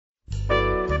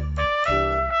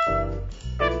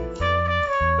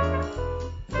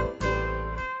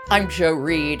I'm Jo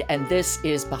Reed, and this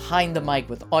is Behind the Mic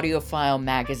with AudioFile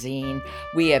Magazine.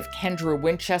 We have Kendra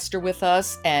Winchester with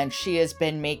us, and she has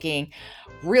been making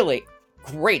really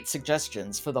great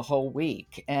suggestions for the whole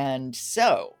week. And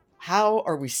so, how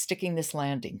are we sticking this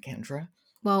landing, Kendra?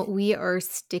 Well, we are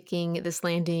sticking this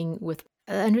landing with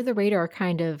under the radar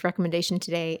kind of recommendation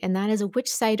today, and that is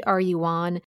Which Side Are You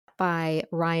On by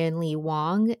Ryan Lee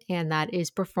Wong, and that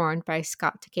is performed by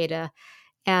Scott Takeda.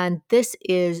 And this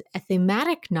is a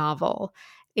thematic novel,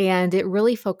 and it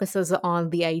really focuses on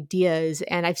the ideas.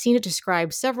 And I've seen it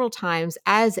described several times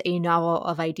as a novel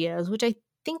of ideas, which I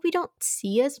think we don't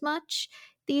see as much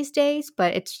these days,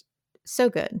 but it's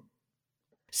so good.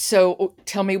 So,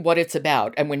 tell me what it's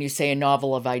about. And when you say a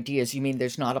novel of ideas, you mean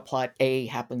there's not a plot A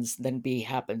happens, then B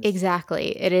happens.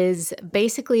 Exactly. It is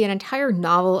basically an entire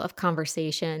novel of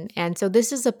conversation. And so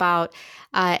this is about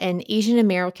an Asian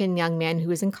American young man who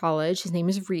is in college. His name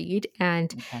is Reed,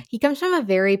 and Okay. he comes from a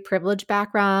very privileged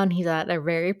background. He's at a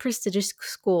very prestigious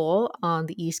school on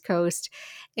the East Coast.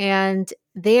 And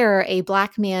there, a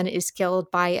Black man is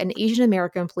killed by an Asian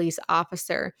American police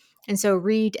officer. And so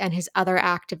Reed and his other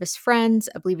activist friends,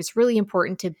 I believe it's really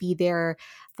important to be there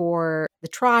for the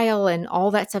trial and all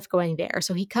that stuff going there.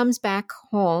 So he comes back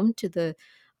home to the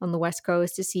on the West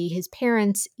Coast to see his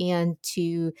parents and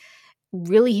to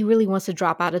he really wants to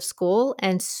drop out of school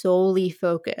and solely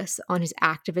focus on his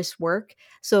activist work.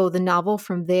 So the novel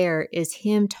from there is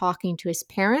him talking to his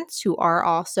parents, who are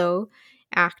also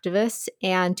activists,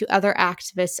 and to other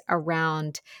activists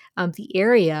around the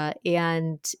area.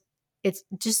 And it's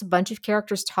just a bunch of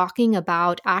characters talking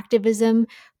about activism,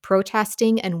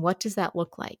 protesting, and what does that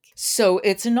look like? So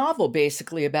it's a novel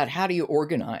basically about how do you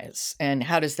organize and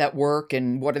how does that work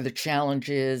and what are the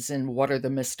challenges and what are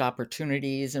the missed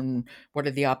opportunities and what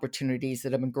are the opportunities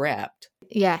that have been grabbed.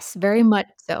 Yes, very much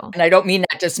so. And I don't mean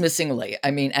that dismissingly. I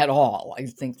mean at all. I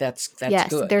think that's Yes,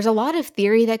 good. there's a lot of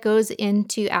theory that goes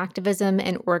into activism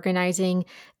and organizing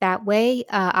that way.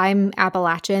 I'm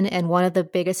Appalachian, and one of the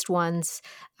biggest ones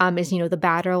is, the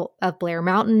Battle of Blair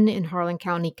Mountain in Harlan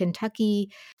County, Kentucky.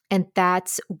 And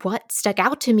that's what stuck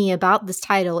out to me about this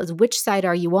title is Which Side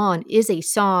Are You On is a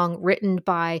song written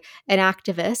by an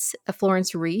activist,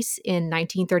 Florence Reese, in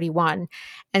 1931.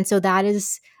 And so that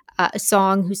is a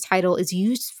song whose title is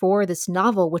used for this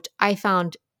novel, which I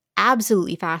found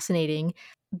absolutely fascinating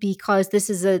because this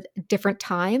is a different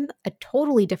time, a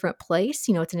totally different place.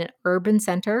 It's in an urban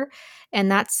center.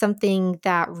 And that's something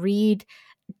that Reed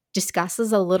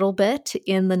discusses a little bit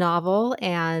in the novel.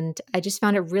 And I just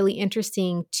found it really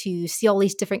interesting to see all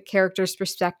these different characters'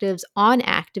 perspectives on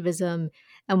activism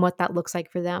and what that looks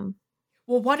like for them.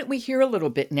 Well, why don't we hear a little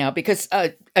bit now? Because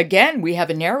again, we have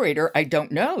a narrator. I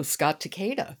don't know, Scott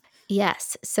Takeda.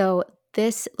 Yes. So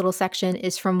this little section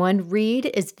is from when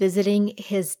Reed is visiting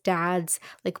his dad's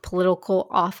political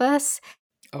office.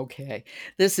 Okay.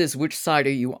 This is Which Side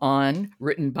Are You On?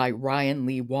 Written by Ryan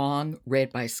Lee Wong,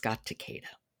 read by Scott Takeda.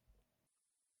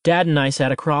 Dad and I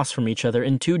sat across from each other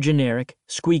in two generic,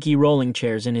 squeaky rolling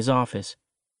chairs in his office.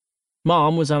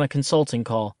 Mom was on a consulting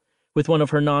call with one of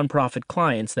her nonprofit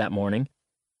clients that morning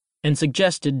and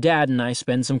suggested Dad and I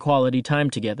spend some quality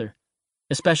time together,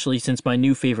 especially since my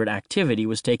new favorite activity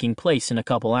was taking place in a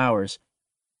couple hours.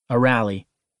 A rally.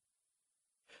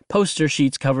 Poster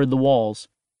sheets covered the walls,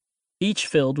 each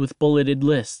filled with bulleted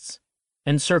lists,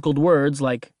 and circled words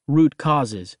like root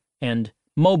causes and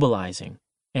mobilizing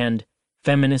and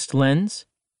feminist lens.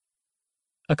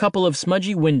 A couple of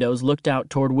smudgy windows looked out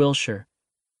toward Wilshire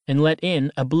and let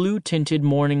in a blue-tinted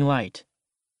morning light.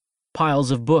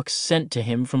 Piles of books sent to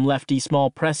him from lefty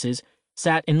small presses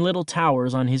sat in little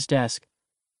towers on his desk,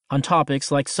 on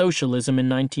topics like socialism in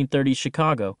 1930s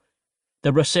Chicago,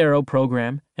 the Bracero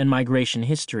Program and migration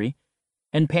history,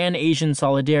 and Pan-Asian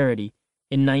solidarity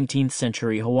in 19th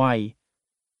century Hawaii.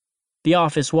 The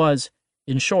office was,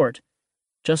 in short,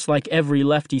 just like every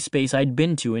lefty space I'd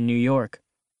been to in New York.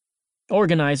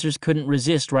 Organizers couldn't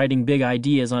resist writing big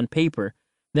ideas on paper,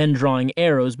 then drawing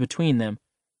arrows between them,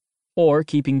 or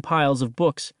keeping piles of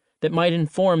books that might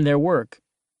inform their work,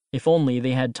 if only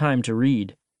they had time to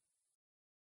read.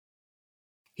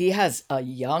 He has a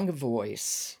young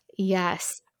voice.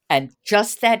 Yes. And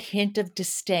just that hint of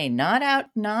disdain,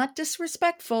 not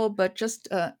disrespectful, but just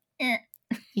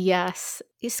Yes.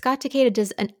 Scott Takeda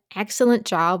does an excellent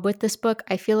job with this book.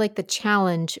 I feel like the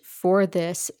challenge for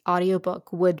this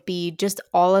audiobook would be just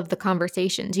all of the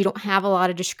conversations. You don't have a lot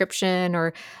of description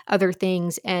or other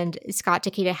things, and Scott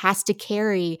Takeda has to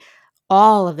carry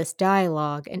all of this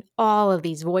dialogue and all of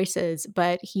these voices,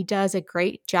 but he does a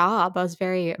great job. I was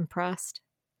very impressed.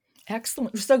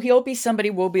 excellent. So he'll be somebody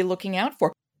we'll be looking out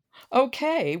for.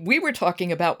 Okay, we were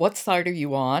talking about What Side Are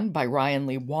You On by Ryan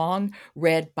Lee Wong,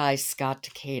 read by Scott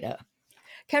Takeda.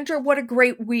 Kendra, what a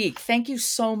great week. Thank you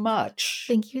so much.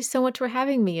 Thank you so much for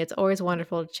having me. It's always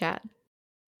wonderful to chat.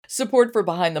 Support for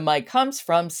Behind the Mic comes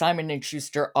from Simon &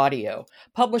 Schuster Audio,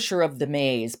 publisher of The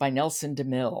Maze by Nelson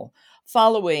DeMille,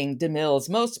 following DeMille's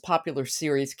most popular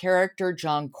series character,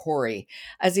 John Corey,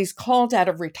 as he's called out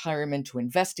of retirement to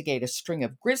investigate a string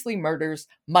of grisly murders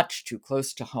much too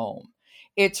close to home.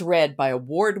 It's read by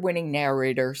award-winning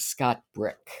narrator Scott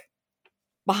Brick.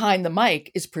 Behind the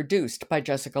Mic is produced by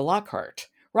Jessica Lockhart.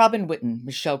 Robin Whitten,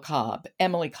 Michelle Cobb,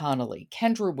 Emily Connolly,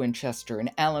 Kendra Winchester, and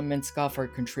Alan Minskoff are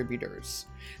contributors.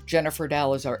 Jennifer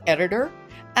Dahl is our editor,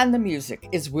 and the music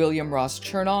is William Ross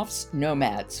Chernoff's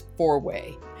Nomads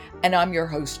 4-Way. And I'm your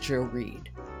host, Joe Reed.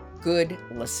 Good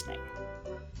listening.